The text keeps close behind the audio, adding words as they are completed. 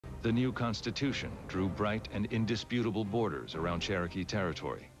The new Constitution drew bright and indisputable borders around Cherokee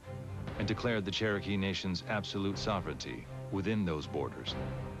territory and declared the Cherokee Nation's absolute sovereignty within those borders.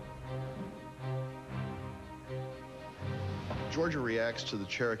 Georgia reacts to the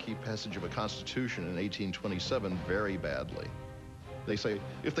Cherokee passage of a constitution in 1827 very badly. They say,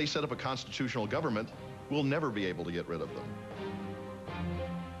 if they set up a constitutional government, we'll never be able to get rid of them.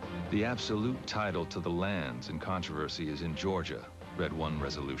 The absolute title to the lands in controversy is in Georgia, read one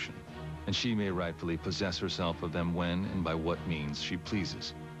resolution, and she may rightfully possess herself of them when and by what means she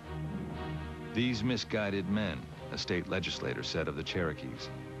pleases. These misguided men, a state legislator said of the Cherokees,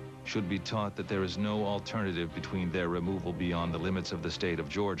 should be taught that there is no alternative between their removal beyond the limits of the state of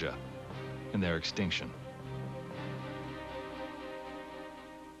Georgia and their extinction.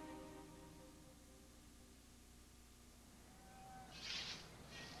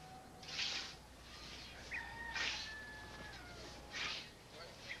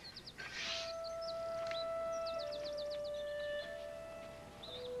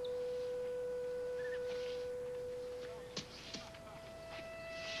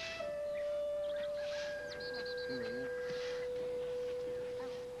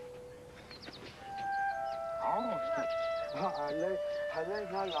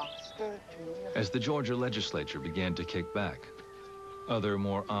 As the Georgia legislature began to kick back, other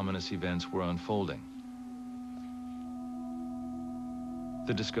more ominous events were unfolding.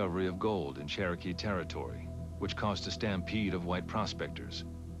 The discovery of gold in Cherokee territory, which caused a stampede of white prospectors,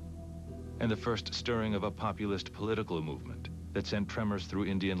 and the first stirring of a populist political movement that sent tremors through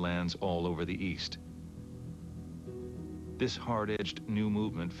Indian lands all over the East. This hard-edged new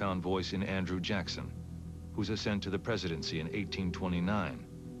movement found voice in Andrew Jackson, whose ascent to the presidency in 1829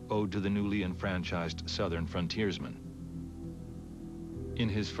 owed to the newly enfranchised Southern frontiersmen. In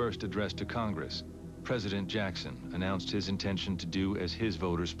his first address to Congress, President Jackson announced his intention to do as his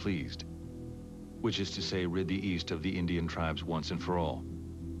voters pleased, which is to say rid the East of the Indian tribes once and for all.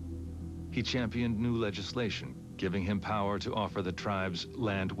 He championed new legislation, giving him power to offer the tribes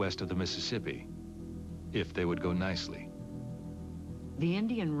land west of the Mississippi, if they would go nicely. The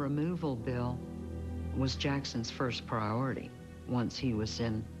Indian removal bill was Jackson's first priority once he was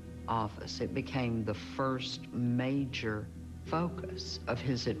in office. It became the first major focus of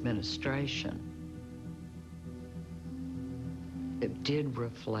his administration. It did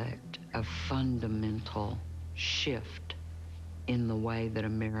reflect a fundamental shift in the way that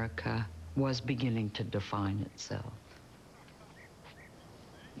America was beginning to define itself.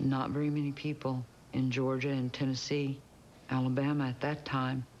 Not very many people in Georgia and Tennessee, Alabama at that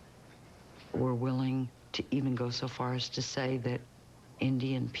time were willing to even go so far as to say that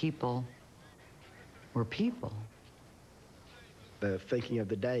Indian people were people. The thinking of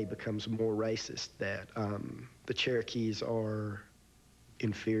the day becomes more racist, that the Cherokees are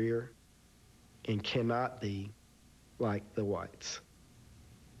inferior and cannot be like the whites.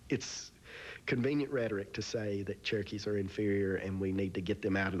 It's convenient rhetoric to say that Cherokees are inferior and we need to get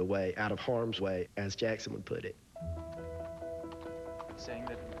them out of the way, out of harm's way, as Jackson would put it. Saying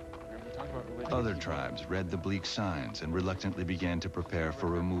that other tribes read the bleak signs and reluctantly began to prepare for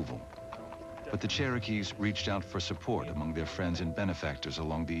removal. But the Cherokees reached out for support among their friends and benefactors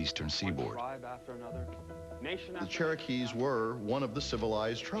along the eastern seaboard. The Cherokees were one of the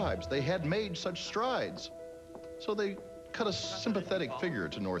civilized tribes. They had made such strides. So they cut a sympathetic figure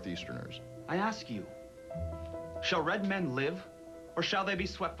to Northeasterners. I ask you, shall red men live, or shall they be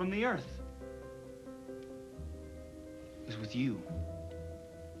swept from the earth? It is with you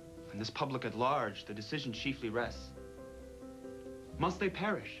and this public at large the decision chiefly rests. Must they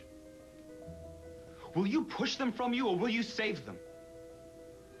perish? Will you push them from you, or will you save them?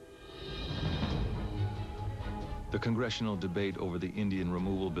 The congressional debate over the Indian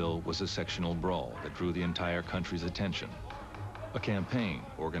removal bill was a sectional brawl that drew the entire country's attention. A campaign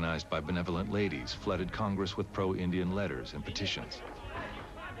organized by benevolent ladies flooded Congress with pro-Indian letters and petitions.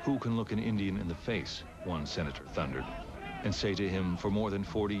 Who can look an Indian in the face, one senator thundered, and say to him, for more than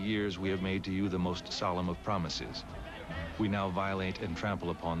 40 years we have made to you the most solemn of promises. We now violate and trample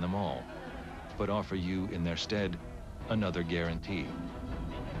upon them all, but offer you in their stead another guarantee.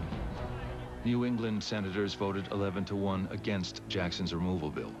 New England senators voted 11-1 against Jackson's removal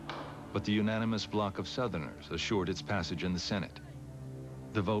bill, but the unanimous bloc of Southerners assured its passage in the Senate.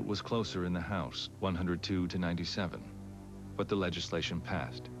 The vote was closer in the House, 102-97, but the legislation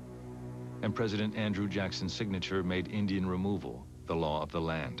passed, and President Andrew Jackson's signature made Indian removal the law of the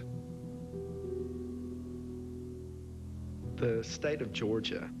land. The state of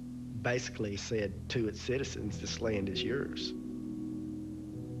Georgia basically said to its citizens, this land is yours.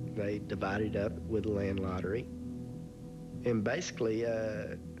 They divided up with the land lottery and basically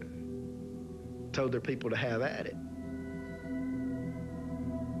told their people to have at it.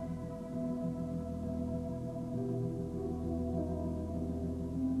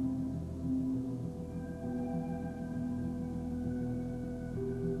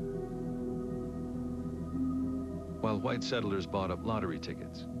 While white settlers bought up lottery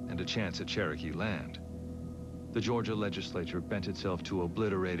tickets and a chance at Cherokee land, the Georgia legislature bent itself to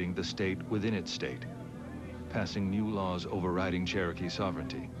obliterating the state within its state, passing new laws overriding Cherokee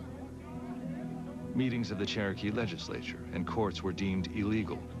sovereignty. Meetings of the Cherokee legislature and courts were deemed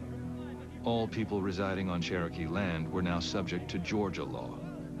illegal. All people residing on Cherokee land were now subject to Georgia law.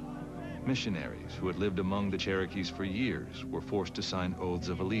 Missionaries who had lived among the Cherokees for years were forced to sign oaths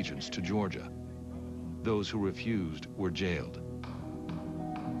of allegiance to Georgia. Those who refused were jailed.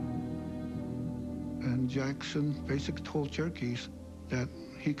 And Jackson basically told Cherokees that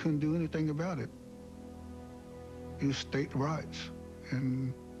he couldn't do anything about it. It was state rights,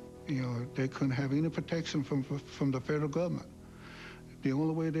 and they couldn't have any protection from the federal government. The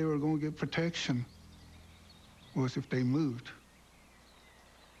only way they were going to get protection was if they moved.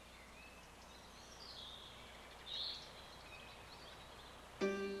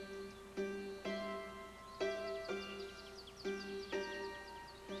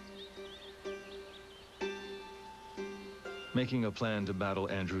 Making a plan to battle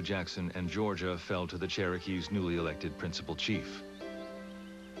Andrew Jackson and Georgia fell to the Cherokees' newly elected principal chief.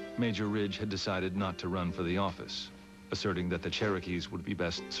 Major Ridge had decided not to run for the office, asserting that the Cherokees would be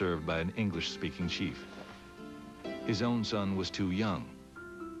best served by an English-speaking chief. His own son was too young,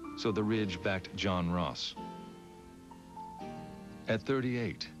 so the Ridge backed John Ross. At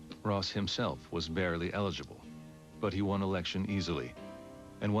 38, Ross himself was barely eligible, but he won election easily,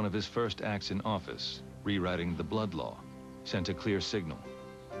 and one of his first acts in office, rewriting the blood law, sent a clear signal.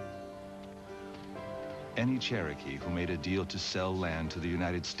 Any Cherokee who made a deal to sell land to the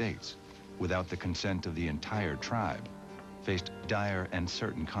United States without the consent of the entire tribe faced dire and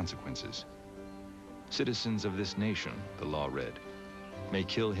certain consequences. Citizens of this nation, the law read, may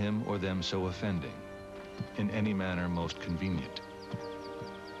kill him or them so offending, in any manner most convenient.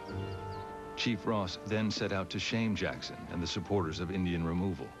 Chief Ross then set out to shame Jackson and the supporters of Indian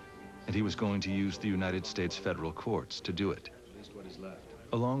removal, and he was going to use the United States federal courts to do it.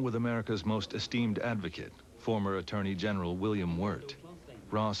 Along with America's most esteemed advocate, former Attorney General William Wirt,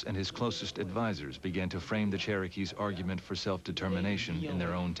 Ross and his closest advisors began to frame the Cherokees' argument for self-determination in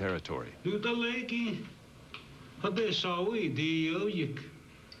their own territory.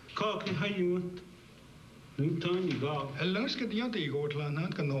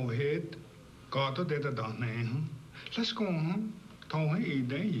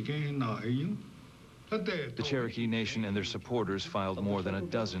 The Cherokee Nation and their supporters filed more than a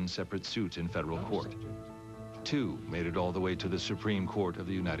dozen separate suits in federal court. 2 made it all the way to the Supreme Court of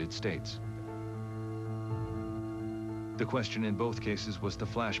the United States. The question in both cases was the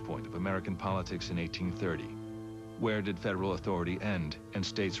flashpoint of American politics in 1830. Where did federal authority end and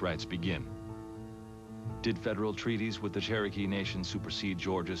states' rights begin? Did federal treaties with the Cherokee Nation supersede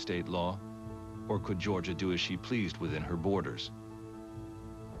Georgia state law? Or could Georgia do as she pleased within her borders?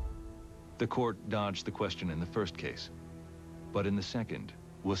 The court dodged the question in the first case, but in the second,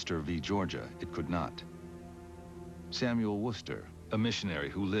 Worcester v. Georgia, it could not. Samuel Worcester, a missionary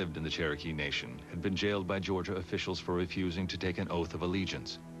who lived in the Cherokee Nation, had been jailed by Georgia officials for refusing to take an oath of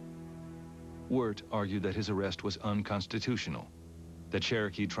allegiance. Wirt argued that his arrest was unconstitutional, that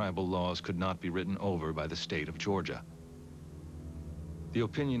Cherokee tribal laws could not be written over by the state of Georgia. The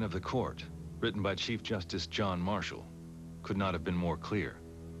opinion of the court, written by Chief Justice John Marshall, could not have been more clear.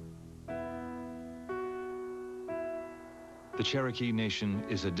 The Cherokee Nation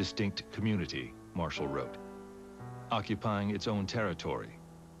is a distinct community, Marshall wrote, occupying its own territory,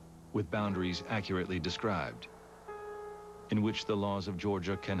 with boundaries accurately described, in which the laws of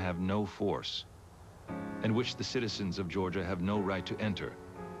Georgia can have no force, and which the citizens of Georgia have no right to enter,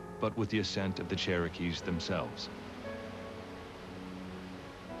 but with the assent of the Cherokees themselves.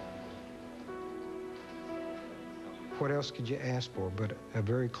 What else could you ask for but a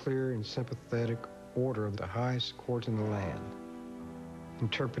very clear and sympathetic order of the highest court in the land,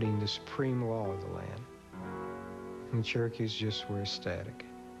 interpreting the supreme law of the land? And the Cherokees just were ecstatic.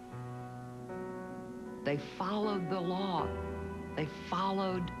 They followed the law. They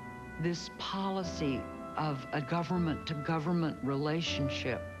followed this policy of a government-to-government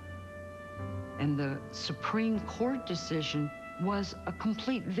relationship. And the Supreme Court decision was a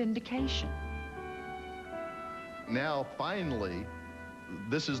complete vindication. Now, finally,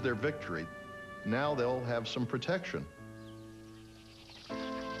 this is their victory. Now they'll have some protection.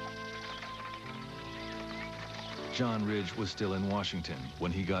 John Ridge was still in Washington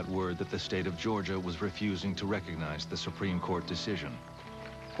when he got word that the state of Georgia was refusing to recognize the Supreme Court decision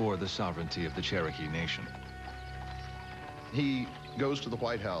or the sovereignty of the Cherokee Nation. He goes to the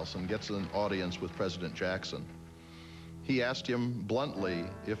White House and gets an audience with President Jackson. He asked him bluntly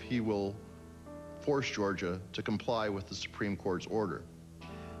if he will force Georgia to comply with the Supreme Court's order.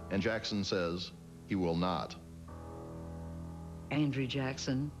 And Jackson says he will not. Andrew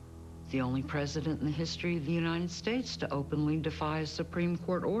Jackson, the only president in the history of the United States to openly defy a Supreme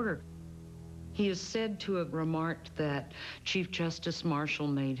Court order. He is said to have remarked that Chief Justice Marshall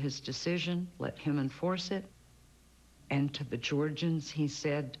made his decision, let him enforce it. And to the Georgians, he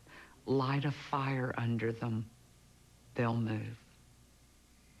said, light a fire under them. They'll move.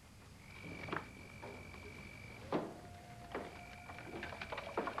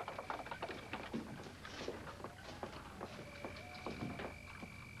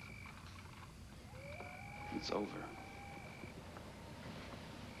 It's over.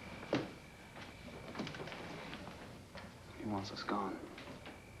 He wants us gone.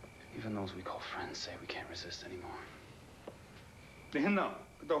 Even those we call friends say we can't resist anymore.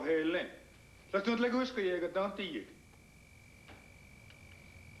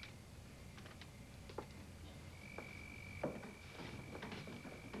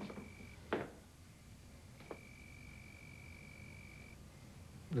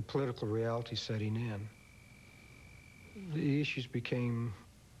 The political reality setting in, the issues became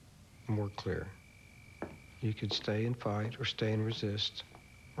more clear. You could stay and fight, or stay and resist,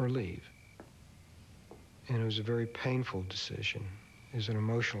 or leave. And it was a very painful decision. It was an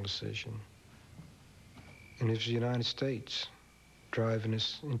emotional decision. And it was the United States driving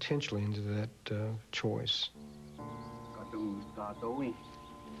us intentionally into that choice.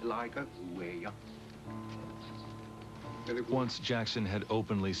 Once Jackson had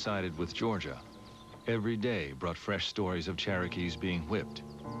openly sided with Georgia, every day brought fresh stories of Cherokees being whipped,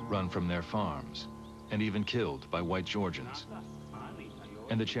 run from their farms, and even killed by white Georgians.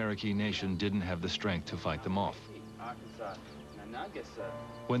 And the Cherokee Nation didn't have the strength to fight them off.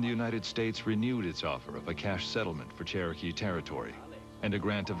 When the United States renewed its offer of a cash settlement for Cherokee territory and a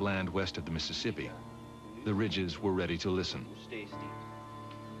grant of land west of the Mississippi, the Ridges were ready to listen.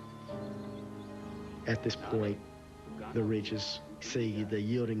 At this point, the Ridges see the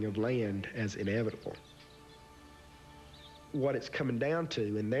yielding of land as inevitable. What it's coming down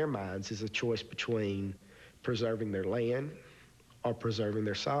to in their minds is a choice between preserving their land or preserving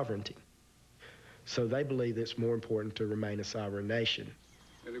their sovereignty. So they believe it's more important to remain a sovereign nation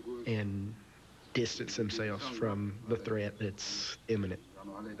and distance themselves from the threat that's imminent.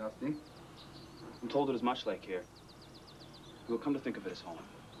 I'm told it is much like here. We'll come to think of it as home.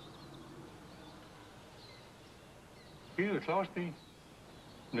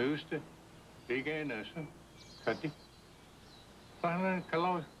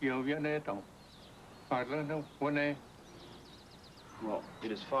 Well,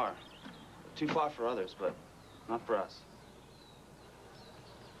 it is far. Too far for others, but not for us.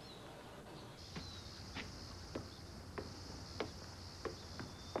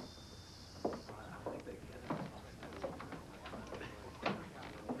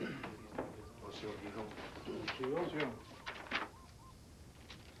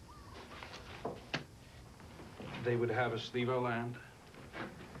 They would have us leave our land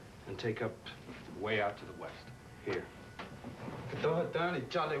and take up way out to the west, here.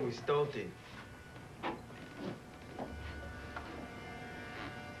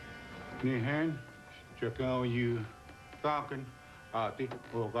 Nihen, chakao you, talking, ati,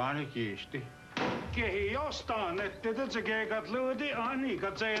 organic yeast. Kehi jostain, että tätä kekat löydi ani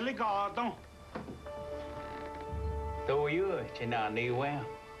katseli kaadon. Tuo juu, sinä on niin vähän.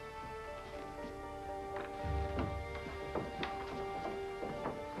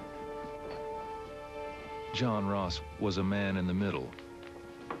 John Ross was a man in the middle.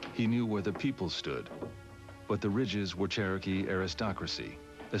 He knew where the people stood, but the Ridges were Cherokee aristocracy,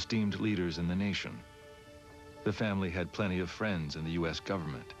 esteemed leaders in the nation. The family had plenty of friends in the U.S.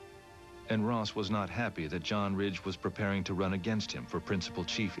 government, and Ross was not happy that John Ridge was preparing to run against him for principal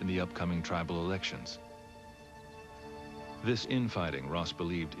chief in the upcoming tribal elections. This infighting, Ross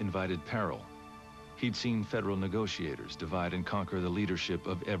believed, invited peril. He'd seen federal negotiators divide and conquer the leadership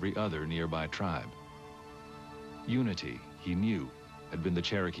of every other nearby tribe. Unity, he knew, had been the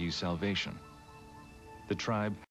Cherokee's salvation. The tribe